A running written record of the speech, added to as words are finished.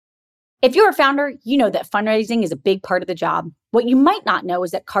If you're a founder, you know that fundraising is a big part of the job. What you might not know is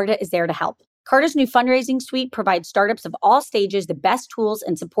that Carta is there to help. Carta's new fundraising suite provides startups of all stages the best tools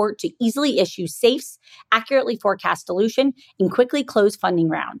and support to easily issue safes, accurately forecast dilution, and quickly close funding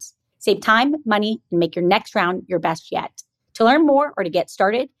rounds. Save time, money, and make your next round your best yet. To learn more or to get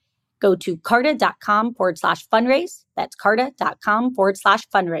started, go to carta.com/fundraise. That's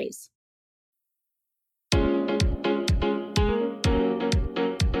carta.com/fundraise.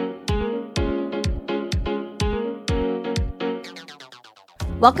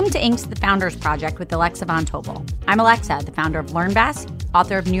 Welcome to Inc.'s The Founders Project with Alexa Von Tobel. I'm Alexa, the founder of LearnVest,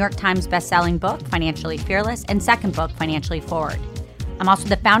 author of New York Times bestselling book, Financially Fearless, and second book, Financially Forward. I'm also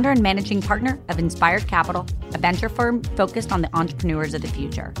the founder and managing partner of Inspired Capital, a venture firm focused on the entrepreneurs of the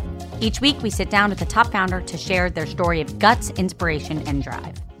future. Each week, we sit down with a top founder to share their story of guts, inspiration, and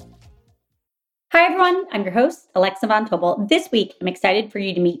drive. Hi, everyone. I'm your host, Alexa Von Tobel. This week, I'm excited for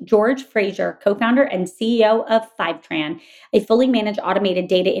you to meet George Fraser, co-founder and CEO of Fivetran, a fully managed automated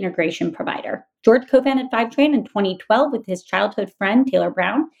data integration provider. George co-founded Fivetran in 2012 with his childhood friend, Taylor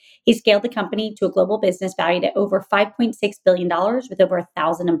Brown. He scaled the company to a global business valued at over $5.6 billion with over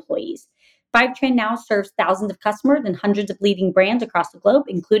 1,000 employees. Fivetran now serves thousands of customers and hundreds of leading brands across the globe,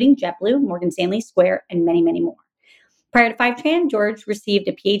 including JetBlue, Morgan Stanley, Square, and many, many more. Prior to Fivetran, George received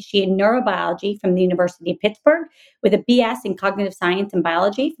a PhD in neurobiology from the University of Pittsburgh with a BS in cognitive science and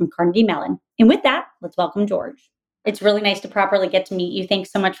biology from Carnegie Mellon. And with that, let's welcome George. It's really nice to properly get to meet you.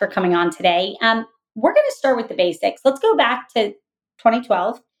 Thanks so much for coming on today. We're going to start with the basics. Let's go back to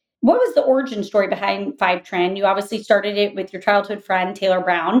 2012. What was the origin story behind Fivetran? You obviously started it with your childhood friend, Taylor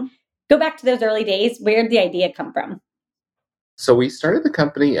Brown. Go back to those early days. Where did the idea come from? So we started the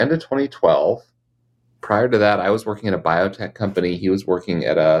company end of 2012. Prior to that, I was working at a biotech company. He was working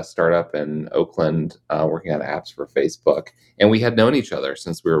at a startup in Oakland, working on apps for Facebook. And we had known each other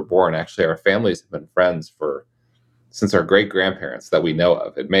since we were born. Actually, our families have been friends since our great-grandparents that we know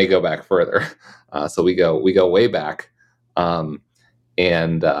of. It may go back further. So we go way back.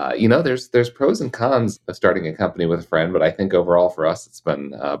 There's pros and cons of starting a company with a friend, but I think overall for us, it's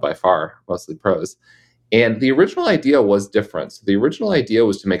been by far mostly pros. And the original idea was different. So the original idea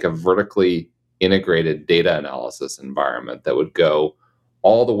was to make a vertically integrated data analysis environment that would go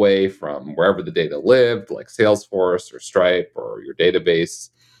all the way from wherever the data lived, like Salesforce or Stripe or your database,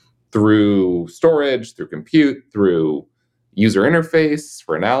 through storage, through compute, through user interface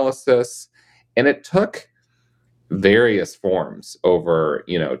for analysis. And it took various forms over,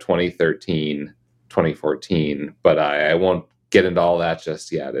 2013, 2014, but I won't get into all that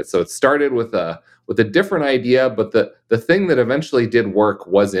just yet. So it started with a different idea, but the thing that eventually did work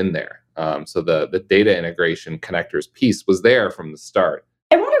was in there. So the data integration connectors piece was there from the start.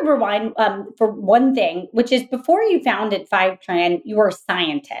 I want to rewind for one thing, which is before you founded Fivetran, you were a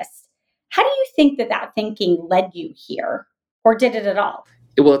scientist. How do you think that thinking led you here? Or did it at all?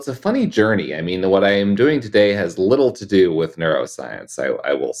 Well, it's a funny journey. I mean, what I am doing today has little to do with neuroscience,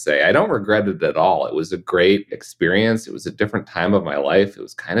 I will say. I don't regret it at all. It was a great experience. It was a different time of my life. It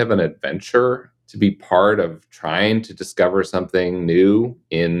was kind of an adventure to be part of trying to discover something new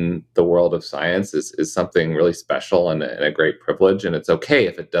in the world of science is something really special and a great privilege. And it's okay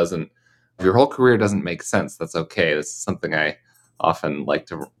if your whole career doesn't make sense. That's okay. This is something I often like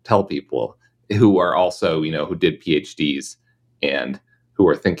to tell people who are also, who did PhDs and who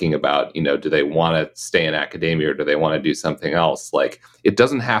are thinking about, do they want to stay in academia or do they want to do something else? Like, it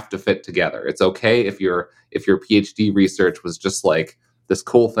doesn't have to fit together. It's okay if your PhD research was just like this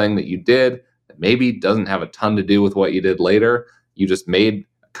cool thing that you did that maybe doesn't have a ton to do with what you did later. You just made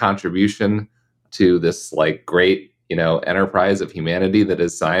a contribution to this like great, enterprise of humanity that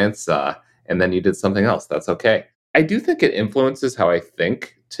is science, and then you did something else. That's okay. I do think it influences how I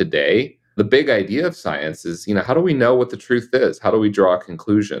think today. The big idea of science is, how do we know what the truth is? How do we draw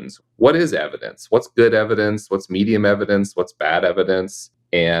conclusions? What is evidence? What's good evidence? What's medium evidence? What's bad evidence?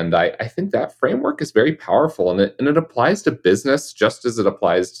 And I think that framework is very powerful, and it applies to business just as it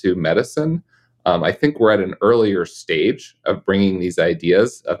applies to medicine. I think we're at an earlier stage of bringing these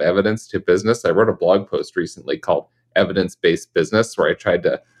ideas of evidence to business. I wrote a blog post recently called Evidence-Based Business, where I tried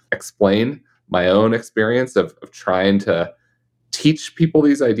to explain my own experience of trying to teach people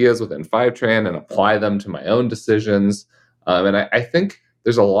these ideas within Fivetran and apply them to my own decisions. And I think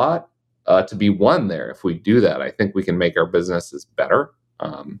there's a lot to be won there if we do that. I think we can make our businesses better.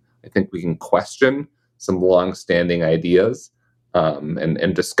 I think we can question some long-standing ideas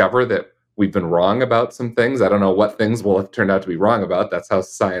and discover that we've been wrong about some things. I don't know what things will have turned out to be wrong about. That's how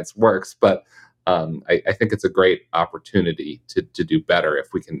science works. But I think it's a great opportunity to do better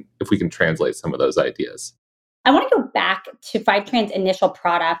if we can translate some of those ideas. I want to go back to Fivetran's initial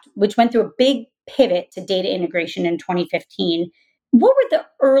product, which went through a big pivot to data integration in 2015. What were the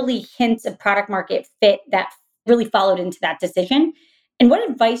early hints of product market fit that really followed into that decision? And what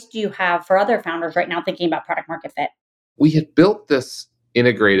advice do you have for other founders right now thinking about product market fit? We had built this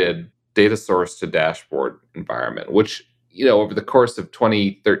integrated data source to dashboard environment, which, over the course of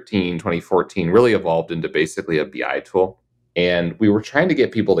 2013, 2014, really evolved into basically a BI tool. And we were trying to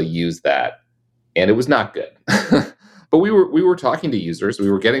get people to use that, and it was not good. But we were talking to users.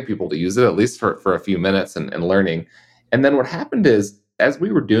 We were getting people to use it, at least for a few minutes, and learning. And then what happened is, as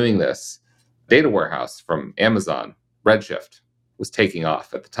we were doing this, data warehouse from Amazon, Redshift, was taking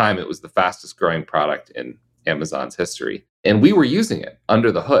off. At the time, it was the fastest growing product in Amazon's history. And we were using it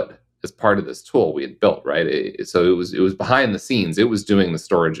under the hood as part of this tool we had built, right? So it was behind the scenes. It was doing the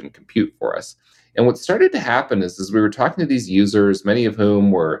storage and compute for us. And what started to happen is, as we were talking to these users, many of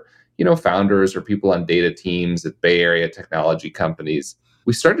whom were, founders or people on data teams at Bay Area technology companies,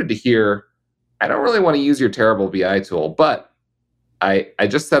 we started to hear, I don't really want to use your terrible BI tool, but I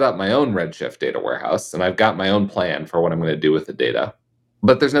just set up my own Redshift data warehouse, and I've got my own plan for what I'm going to do with the data.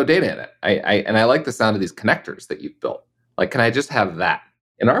 But there's no data in it. I like the sound of these connectors that you've built. Like, can I just have that?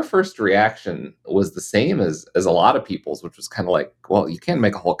 And our first reaction was the same as a lot of people's, which was kind of like, well, you can't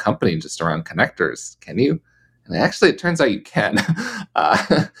make a whole company just around connectors, can you? And actually, it turns out you can.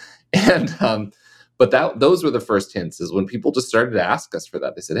 But those were the first hints, is when people just started to ask us for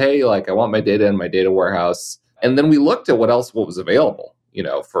that. They said, hey, like, I want my data in my data warehouse. And then we looked at what was available,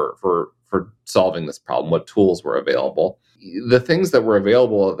 for solving this problem, what tools were available. The things that were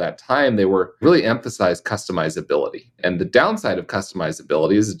available at that time, they were really emphasized customizability. And the downside of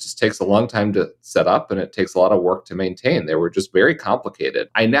customizability is it just takes a long time to set up, and it takes a lot of work to maintain. They were just very complicated.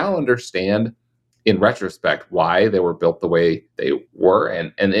 I now understand, in retrospect, why they were built the way they were.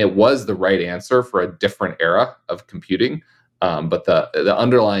 And it was the right answer for a different era of computing. But the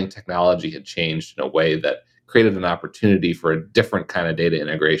underlying technology had changed in a way that created an opportunity for a different kind of data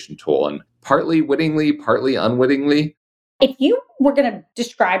integration tool. And partly wittingly, partly unwittingly. If you were going to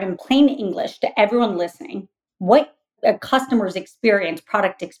describe in plain English to everyone listening what a customer's experience,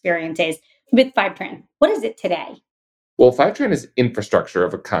 product experience is with Fivetran, what is it today? Well, Fivetran is infrastructure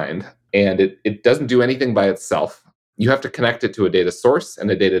of a kind, and it doesn't do anything by itself. You have to connect it to a data source and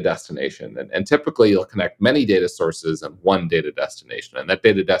a data destination. And typically, you'll connect many data sources and one data destination. And that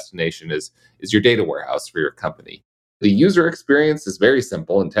data destination is your data warehouse for your company. The user experience is very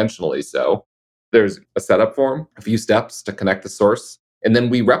simple, intentionally so. There's a setup form, a few steps to connect the source, and then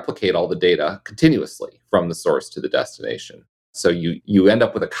we replicate all the data continuously from the source to the destination. So you end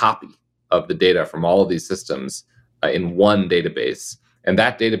up with a copy of the data from all of these systems in one database. And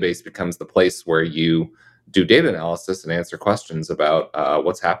that database becomes the place where you do data analysis and answer questions about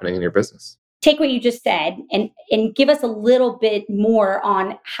what's happening in your business. Take what you just said and give us a little bit more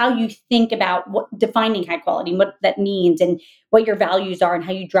on how you think about defining high quality, and what that means, and what your values are, and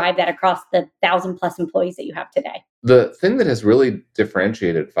how you drive that across the 1,000+ employees that you have today. The thing that has really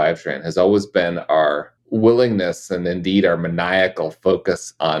differentiated Fivetran has always been our willingness, and indeed our maniacal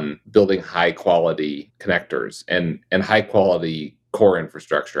focus, on building high quality connectors and high quality core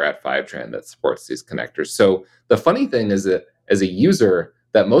infrastructure at Fivetran that supports these connectors. So the funny thing is that as a user,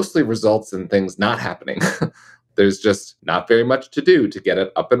 that mostly results in things not happening. There's just not very much to do to get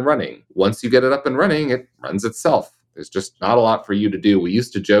it up and running. Once you get it up and running, it runs itself. There's just not a lot for you to do. We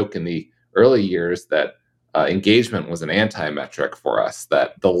used to joke in the early years that engagement was an anti-metric for us,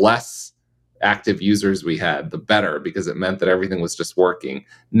 that the less active users we had, the better, because it meant that everything was just working.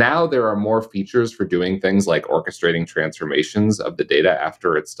 Now there are more features for doing things like orchestrating transformations of the data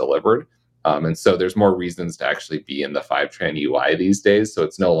after it's delivered. And so there's more reasons to actually be in the Fivetran UI these days. So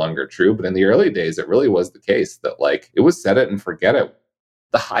it's no longer true. But in the early days, it really was the case that, like, it was set it and forget it.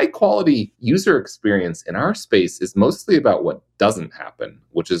 The high quality user experience in our space is mostly about what doesn't happen,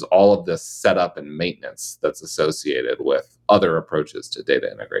 which is all of this setup and maintenance that's associated with other approaches to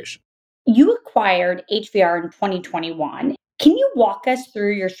data integration. You acquired HVR in 2021. Can you walk us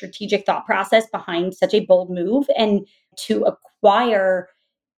through your strategic thought process behind such a bold move? And to acquire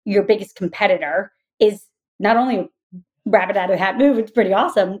your biggest competitor is not only a rabbit out of the hat move, it's pretty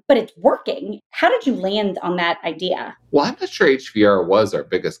awesome, but it's working. How did you land on that idea? Well, I'm not sure HVR was our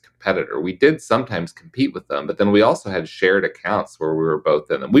biggest competitor. We did sometimes compete with them, but then we also had shared accounts where we were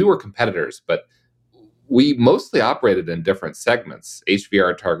both in them. We were competitors, but we mostly operated in different segments.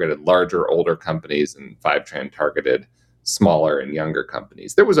 HVR targeted larger, older companies, and Fivetran targeted smaller and younger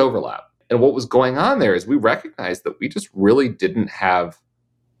companies. There was overlap. And what was going on there is we recognized that we just really didn't have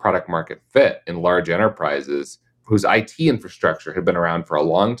product market fit in large enterprises whose IT infrastructure had been around for a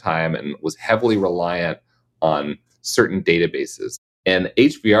long time and was heavily reliant on certain databases. And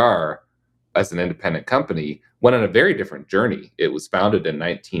HBR, as an independent company, went on a very different journey. It was founded in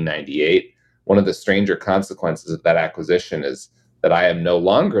 1998. One of the stranger consequences of that acquisition is that I am no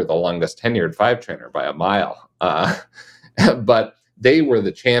longer the longest tenured Fivetrainer by a mile. But they were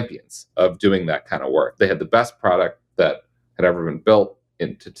the champions of doing that kind of work. They had the best product that had ever been built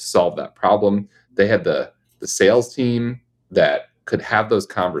to solve that problem. They had the sales team that could have those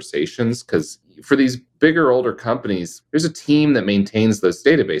conversations, because for these bigger, older companies, there's a team that maintains those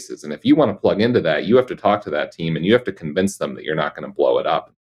databases. And if you want to plug into that, you have to talk to that team and you have to convince them that you're not going to blow it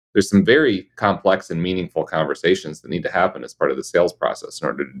up. There's some very complex and meaningful conversations that need to happen as part of the sales process in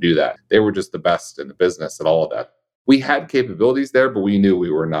order to do that. They were just the best in the business at all of that. We had capabilities there, but we knew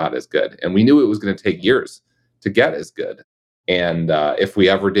we were not as good. And we knew it was going to take years to get as good. And if we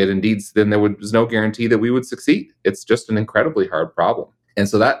ever did indeed, then there was no guarantee that we would succeed. It's just an incredibly hard problem. And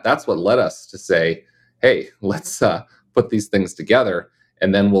so that's what led us to say, hey, let's put these things together,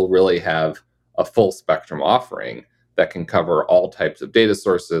 and then we'll really have a full spectrum offering that can cover all types of data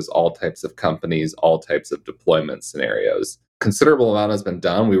sources, all types of companies, all types of deployment scenarios. Considerable amount has been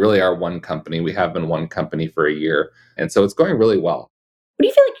done. We really are one company. We have been one company for a year. And so it's going really well. What do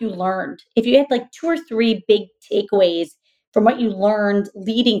you feel like you learned? If you had like 2 or 3 big takeaways from what you learned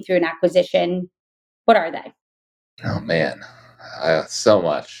leading through an acquisition, what are they? Oh, man, so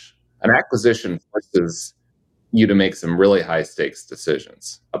much. An acquisition forces you to make some really high stakes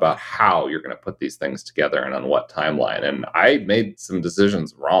decisions about how you're going to put these things together and on what timeline. And I made some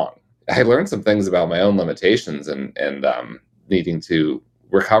decisions wrong. I learned some things about my own limitations and needing to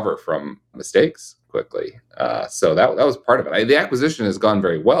recover from mistakes quickly. So that was part of it. The acquisition has gone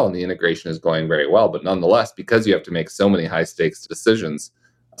very well and the integration is going very well. But nonetheless, because you have to make so many high stakes decisions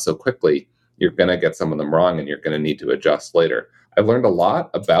so quickly, you're going to get some of them wrong and you're going to need to adjust later. I've learned a lot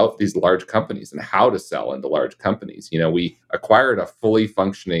about these large companies and how to sell into large companies. We acquired a fully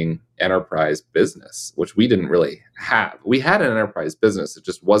functioning enterprise business, which we didn't really have. We had an enterprise business. It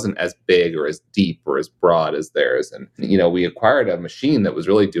just wasn't as big or as deep or as broad as theirs. And, we acquired a machine that was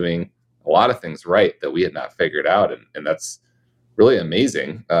really doing a lot of things right that we had not figured out. And that's really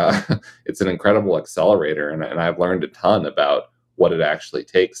amazing. It's an incredible accelerator. And I've learned a ton about what it actually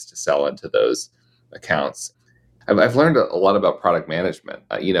takes to sell into those accounts. I've learned a lot about product management.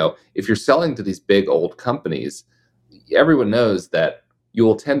 If you're selling to these big old companies, everyone knows that you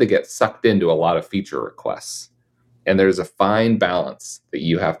will tend to get sucked into a lot of feature requests. And there's a fine balance that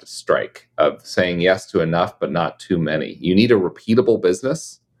you have to strike of saying yes to enough, but not too many. You need a repeatable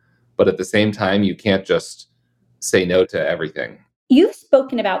business, but at the same time, you can't just say no to everything. You've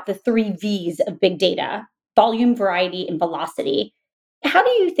spoken about the 3 V's of big data: volume, variety, and velocity. How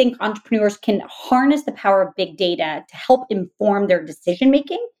do you think entrepreneurs can harness the power of big data to help inform their decision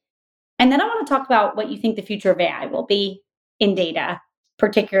making? And then I want to talk about what you think the future of AI will be in data,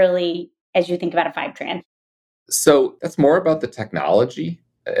 particularly as you think about a Fivetran. So that's more about the technology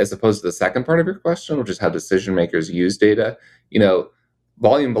as opposed to the second part of your question, which is how decision makers use data.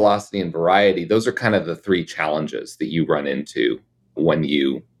 Volume, velocity, and variety, those are kind of the 3 challenges that you run into when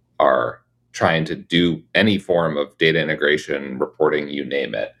you are trying to do any form of data integration, reporting, you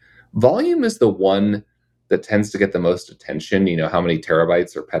name it. Volume is the one that tends to get the most attention. How many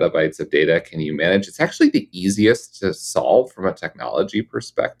terabytes or petabytes of data can you manage? It's actually the easiest to solve from a technology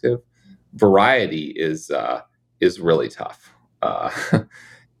perspective. Variety is really tough.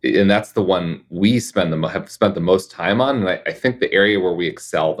 And that's the one we have spent the most time on. And I think the area where we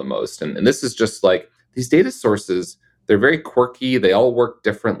excel the most. And this is just like these data sources, they're very quirky. They all work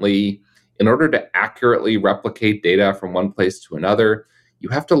differently. In order to accurately replicate data from one place to another, you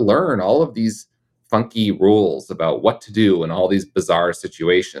have to learn all of these funky rules about what to do in all these bizarre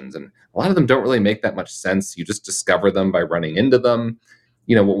situations. And a lot of them don't really make that much sense. You just discover them by running into them.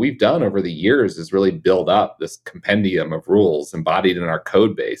 What we've done over the years is really build up this compendium of rules embodied in our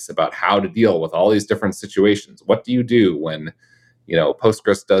code base about how to deal with all these different situations. What do you do when,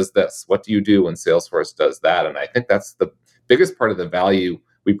 Postgres does this? What do you do when Salesforce does that? And I think that's the biggest part of the value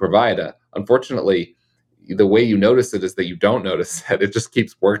we provide. Unfortunately, the way you notice it is that you don't notice it. It just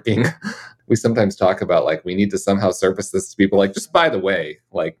keeps working. We sometimes talk about we need to somehow surface this to people. Just by the way,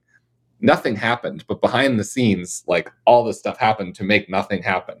 nothing happened, but behind the scenes, all this stuff happened to make nothing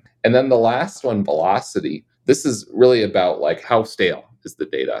happen. And then the last one, velocity. This is really about how stale is the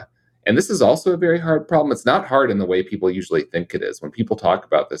data. And this is also a very hard problem. It's not hard in the way people usually think it is. When people talk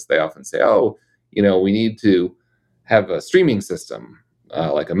about this, they often say, we need to have a streaming system,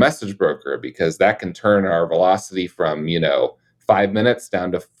 like a message broker, because that can turn our velocity from, 5 minutes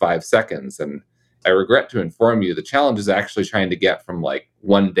down to 5 seconds. And I regret to inform you, the challenge is actually trying to get from like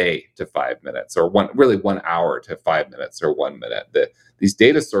 1 day to 5 minutes, or 1 hour to 5 minutes, or 1 minute. These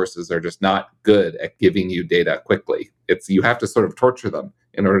data sources are just not good at giving you data quickly. You have to sort of torture them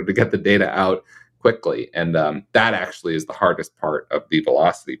in order to get the data out quickly. And that actually is the hardest part of the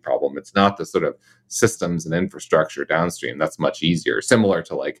velocity problem. It's not the sort of systems and infrastructure downstream. That's much easier. Similar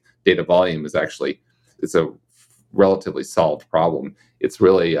to like data volume it's a relatively solved problem. It's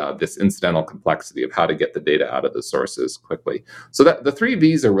really this incidental complexity of how to get the data out of the sources quickly. So that the three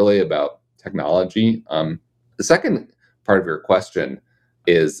V's are really about technology. The second part of your question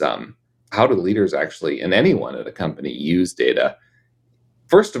is how do leaders actually, and anyone at a company, use data?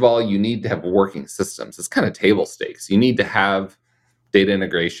 First of all, you need to have working systems. It's kind of table stakes. You need to have data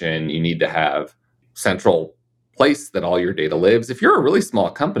integration. You need to have central place that all your data lives. If you're a really small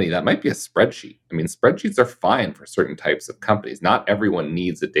company, that might be a spreadsheet. I mean, spreadsheets are fine for certain types of companies. Not everyone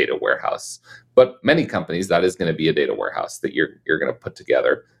needs a data warehouse, but many companies, that is going to be a data warehouse that you're going to put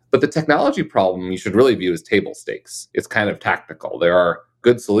together. But the technology problem you should really view as table stakes. It's kind of tactical. There are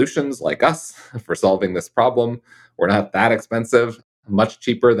good solutions like us for solving this problem. We're not that expensive, much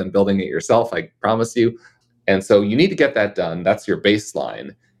cheaper than building it yourself, I promise you. And so you need to get that done. That's your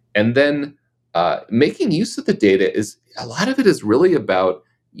baseline. And then making use of the data is, a lot of it is really about,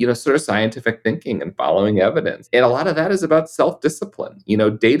 sort of scientific thinking and following evidence. And a lot of that is about self-discipline.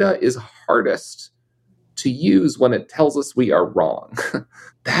 Data is hardest to use when it tells us we are wrong.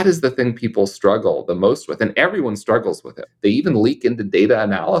 That is the thing people struggle the most with, and everyone struggles with it. They even leak into data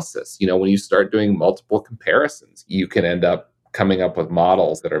analysis. When you start doing multiple comparisons, you can end up coming up with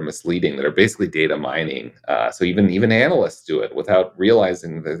models that are misleading, that are basically data mining. So even analysts do it without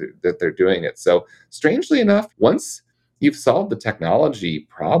realizing that they're doing it. So strangely enough, once you've solved the technology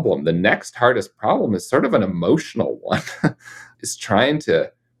problem, the next hardest problem is sort of an emotional one. Is trying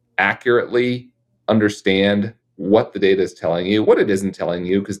to accurately understand what the data is telling you, what it isn't telling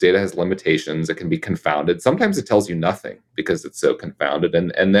you, because data has limitations. It can be confounded. Sometimes it tells you nothing because it's so confounded.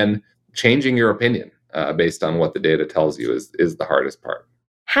 And then changing your opinion based on what the data tells you is the hardest part.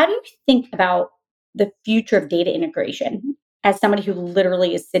 How do you think about the future of data integration as somebody who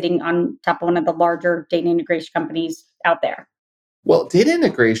literally is sitting on top of one of the larger data integration companies out there? Well, data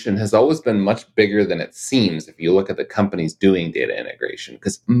integration has always been much bigger than it seems if you look at the companies doing data integration,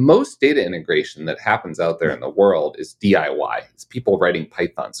 because most data integration that happens out there in the world is DIY. It's people writing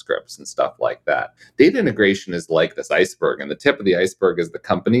Python scripts and stuff like that. Data integration is like this iceberg, and the tip of the iceberg is the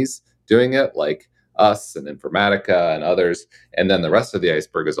companies doing it, like us and Informatica and others. And then the rest of the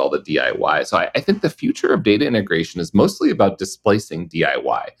iceberg is all the DIY. So I think the future of data integration is mostly about displacing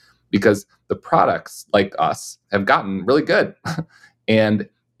DIY, because the products like us have gotten really good. And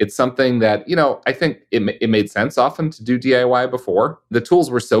it's something that, I think it made sense often to do DIY before. The tools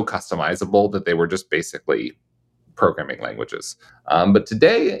were so customizable that they were just basically programming languages. But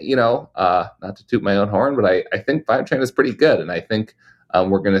today, not to toot my own horn, but I think Fivetran is pretty good. And I think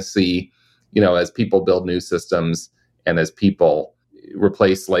we're going to see, as people build new systems and as people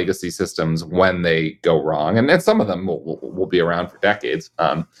replace legacy systems when they go wrong, and some of them will be around for decades,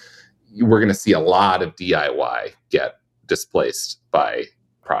 we're going to see a lot of DIY get displaced by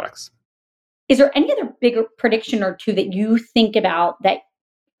products. Is there any other bigger prediction or two that you think about that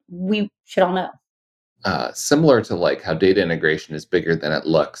we should all know? Similar to like how data integration is bigger than it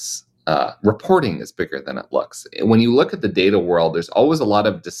looks, reporting is bigger than it looks. When you look at the data world, there's always a lot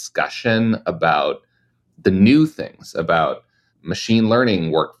of discussion about the new things, about machine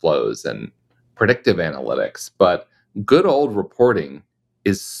learning workflows and predictive analytics. But good old reporting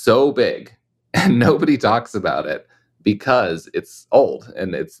is so big and nobody talks about it because it's old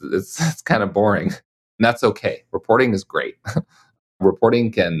and it's kind of boring. And that's okay. Reporting is great.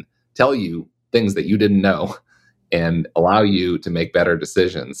 Reporting can tell you things that you didn't know and allow you to make better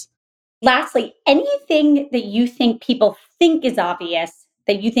decisions. Lastly, anything that you think people think is obvious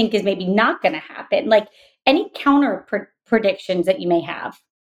that you think is maybe not going to happen? Like any counter predictions that you may have?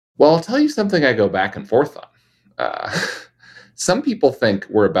 Well, I'll tell you something I go back and forth on. Some people think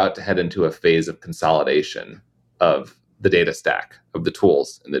we're about to head into a phase of consolidation of the data stack, of the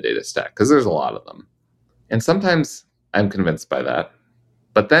tools in the data stack, because there's a lot of them. And sometimes I'm convinced by that.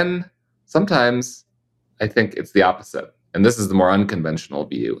 But then sometimes I think it's the opposite. And this is the more unconventional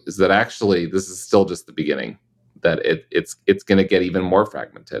view, is that actually this is still just the beginning, that it's going to get even more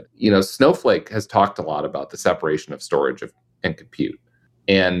fragmented. Snowflake has talked a lot about the separation of storage and compute.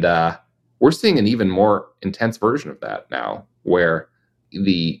 And we're seeing an even more intense version of that now, where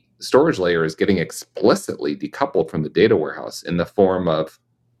the storage layer is getting explicitly decoupled from the data warehouse in the form of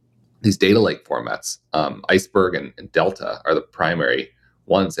these data lake formats. Iceberg and Delta are the primary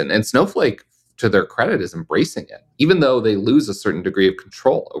ones. And Snowflake to their credit, is embracing it. Even though they lose a certain degree of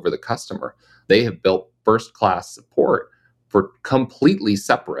control over the customer, they have built first-class support for completely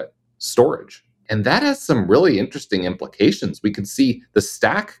separate storage. And that has some really interesting implications. We could see the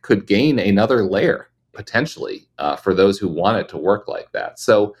stack could gain another layer potentially for those who want it to work like that.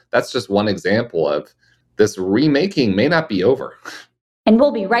 So that's just one example of this remaking may not be over. And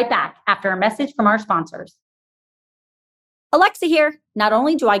we'll be right back after a message from our sponsors. Alexa here. Not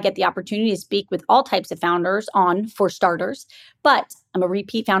only do I get the opportunity to speak with all types of founders on For Starters, but I'm a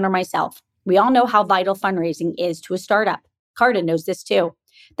repeat founder myself. We all know how vital fundraising is to a startup. Carta knows this too.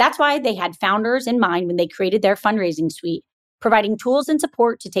 That's why they had founders in mind when they created their fundraising suite, providing tools and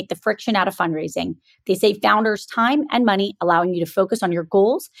support to take the friction out of fundraising. They save founders time and money, allowing you to focus on your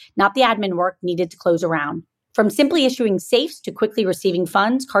goals, not the admin work needed to close a round. From simply issuing safes to quickly receiving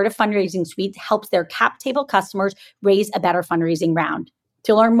funds, Carta Fundraising Suite helps their cap table customers raise a better fundraising round.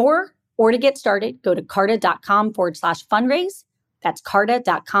 To learn more or to get started, go to carta.com/fundraise. That's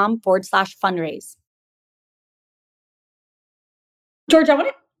carta.com/fundraise. George, I want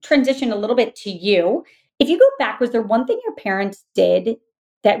to transition a little bit to you. If you go back, was there one thing your parents did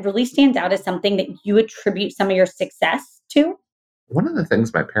that really stands out as something that you attribute some of your success to? One of the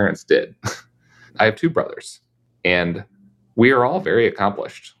things my parents did, I have two brothers, and we are all very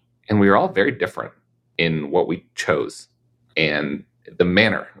accomplished, and we are all very different in what we chose and the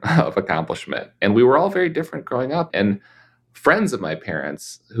manner of accomplishment. And we were all very different growing up. And friends of my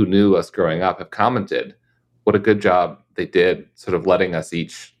parents who knew us growing up have commented what a good job they did sort of letting us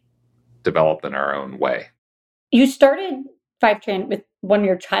each develop in our own way. You started Fivetran with one of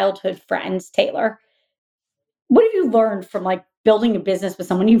your childhood friends, Taylor. What have you learned from building a business with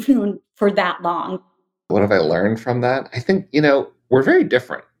someone you've known for that long? What have I learned from that? I think, we're very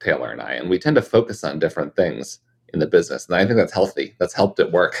different, Taylor and I, and we tend to focus on different things in the business. And I think that's healthy. That's helped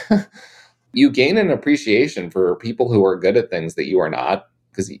it work. You gain an appreciation for people who are good at things that you are not,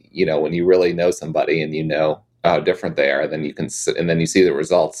 because, when you really know somebody and you know how different they are, then you can, and then you see the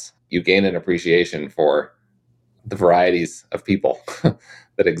results. You gain an appreciation for the varieties of people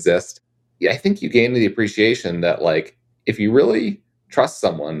that exist. Yeah, I think you gain the appreciation that if you really trust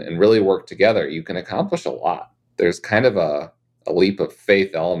someone and really work together, you can accomplish a lot. There's kind of a leap of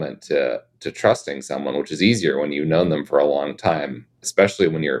faith element to trusting someone, which is easier when you've known them for a long time, especially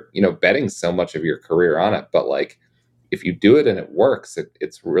when you're, betting so much of your career on it. But if you do it and it works,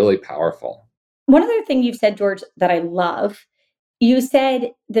 it's really powerful. One other thing you've said, George, that I love, you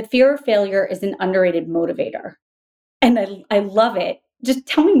said the fear of failure is an underrated motivator. And I love it. Just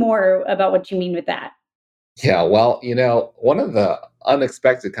tell me more about what you mean with that. Yeah, well, one of the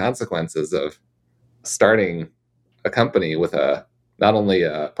unexpected consequences of starting a company with not only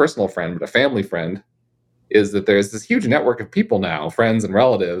a personal friend, but a family friend, is that there's this huge network of people now, friends and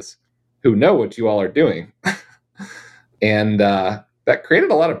relatives, who know what you all are doing. And that created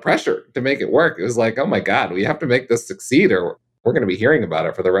a lot of pressure to make it work. It was like, oh my God, we have to make this succeed or we're going to be hearing about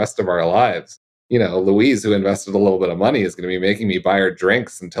it for the rest of our lives. Louise, who invested a little bit of money, is going to be making me buy her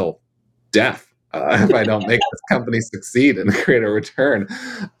drinks until death if I don't make this company succeed and create a return.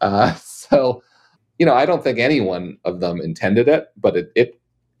 So, I don't think any one of them intended it, but it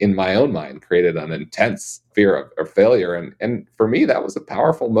in my own mind, created an intense fear of failure. And for me, that was a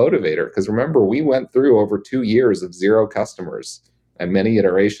powerful motivator, because remember, we went through over 2 years of 0 customers and many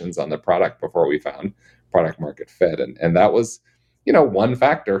iterations on the product before we found product market fit. And that was, one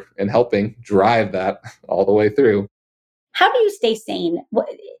factor in helping drive that all the way through. How do you stay sane?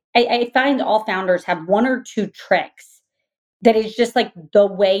 I find all founders have 1 or 2 tricks that is just the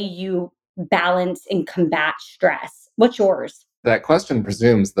way you balance and combat stress. What's yours? That question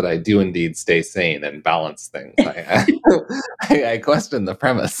presumes that I do indeed stay sane and balance things. I question the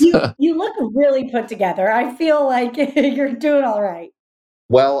premise. You look really put together. I feel like you're doing all right.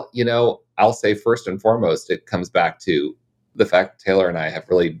 Well, I'll say first and foremost, it comes back to the fact Taylor and I have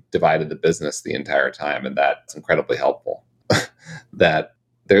really divided the business the entire time, and that's incredibly helpful. That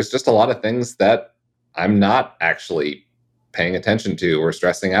there's just a lot of things that I'm not actually paying attention to or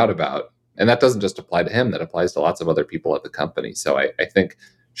stressing out about. And that doesn't just apply to him, that applies to lots of other people at the company. So I think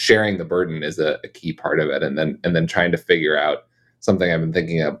sharing the burden is a key part of it. And then trying to figure out something I've been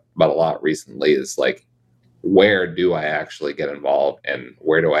thinking about a lot recently is where do I actually get involved and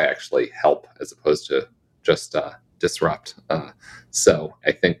where do I actually help as opposed to just disrupt. So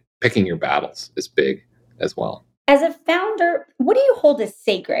I think picking your battles is big as well. As a founder, what do you hold as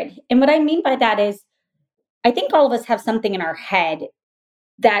sacred? And what I mean by that is, I think all of us have something in our head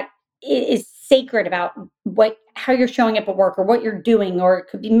that is sacred about how you're showing up at work or what you're doing, or it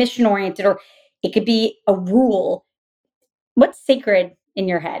could be mission oriented, or it could be a rule. What's sacred in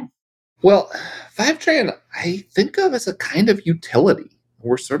your head? Well, Fivetran, I think of as a kind of utility.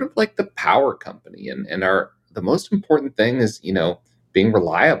 We're sort of like the power company, and our the most important thing is, being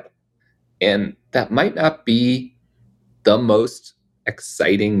reliable. And that might not be the most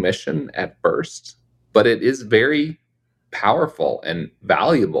exciting mission at first, but it is very powerful and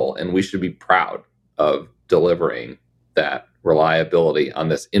valuable, and we should be proud of delivering that reliability on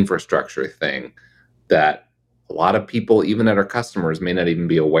this infrastructure thing that a lot of people, even at our customers, may not even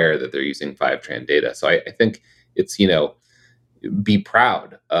be aware that they're using Fivetran data. So I think it's, be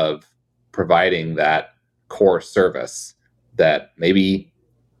proud of providing that core service that maybe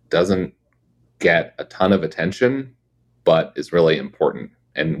doesn't get a ton of attention, but is really important.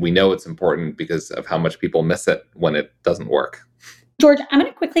 And we know it's important because of how much people miss it when it doesn't work. George, I'm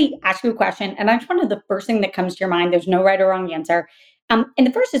going to quickly ask you a question. And I just wanted the first thing that comes to your mind. There's no right or wrong answer. And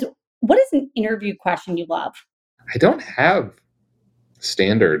the first is, what is an interview question you love? I don't have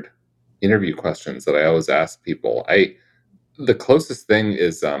standard interview questions that I always ask people. The closest thing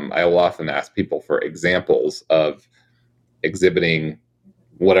is I will often ask people for examples of exhibiting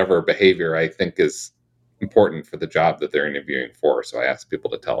whatever behavior I think is important for the job that they're interviewing for. So I ask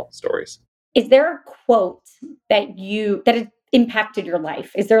people to tell stories. Is there a quote that has impacted your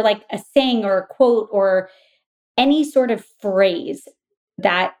life? Is there like a saying or a quote or any sort of phrase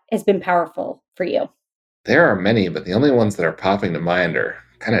that has been powerful for you? There are many, but the only ones that are popping to mind are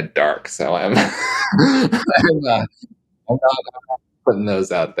kind of dark. So I'm not putting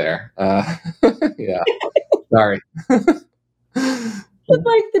those out there. Yeah, sorry.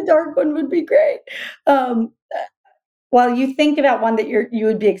 Like the dark one would be great. While you think about one that you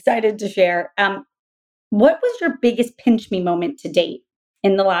would be excited to share, what was your biggest pinch me moment to date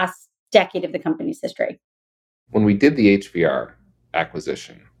in the last decade of the company's history? When we did the HVR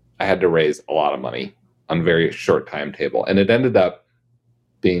acquisition, I had to raise a lot of money on a very short timetable, and it ended up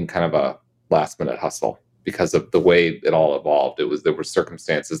being kind of a last minute hustle because of the way it all evolved. There were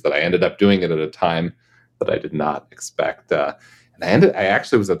circumstances that I ended up doing it at a time that I did not expect. And I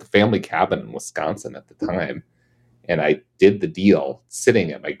actually was at the family cabin in Wisconsin at the time, and I did the deal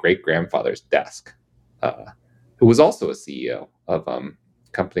sitting at my great grandfather's desk, who was also a CEO of a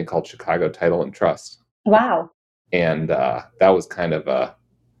company called Chicago Title and Trust. Wow. And that was kind of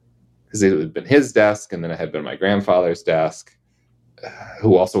because it had been his desk, and then it had been my grandfather's desk,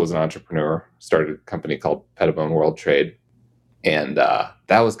 who also was an entrepreneur, started a company called Pettibone World Trade. And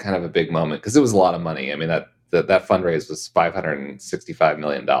that was kind of a big moment because it was a lot of money. I mean, that fundraise was $565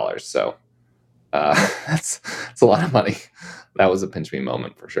 million. So that's a lot of money. That was a pinch me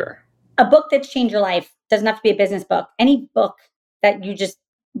moment for sure. A book that's changed your life doesn't have to be a business book. Any book that you just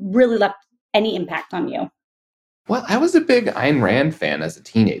really left any impact on you? Well, I was a big Ayn Rand fan as a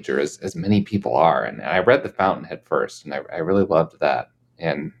teenager, as many people are. And I read The Fountainhead first, and I really loved that.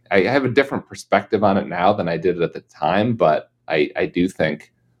 And I have a different perspective on it now than I did at the time, but I do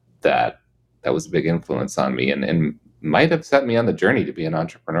think that was a big influence on me and might have set me on the journey to be an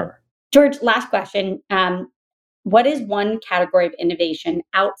entrepreneur. George, last question. What is one category of innovation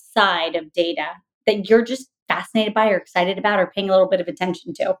outside of data that you're just fascinated by or excited about or paying a little bit of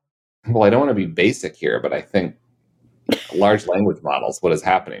attention to? Well, I don't want to be basic here, but I think large language models, what is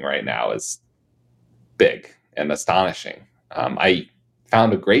happening right now is big and astonishing. I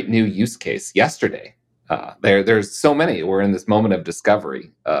found a great new use case yesterday. There's so many. We're in this moment of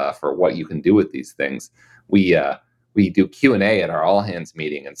discovery for what you can do with these things. We do Q&A at our all hands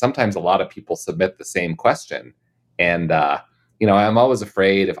meeting, and sometimes a lot of people submit the same question. And I'm always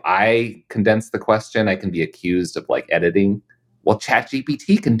afraid if I condense the question, I can be accused of like editing. Well,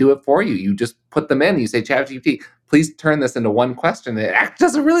 ChatGPT can do it for you. You just put them in. You say, ChatGPT, please turn this into one question. It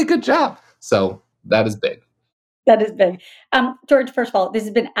does a really good job. So that is big. That is big. George, first of all, this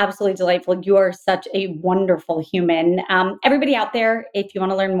has been absolutely delightful. You are such a wonderful human. Everybody out there, if you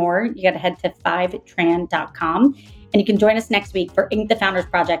want to learn more, you got to head to fivetran.com. And you can join us next week for Ink the Founders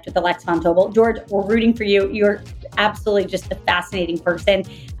Project with Alexa Von Tobel. George, we're rooting for you. You're absolutely just a fascinating person.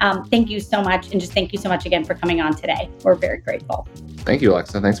 Thank you so much. And just thank you so much again for coming on today. We're very grateful. Thank you,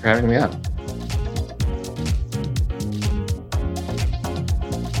 Alexa. Thanks for having me on.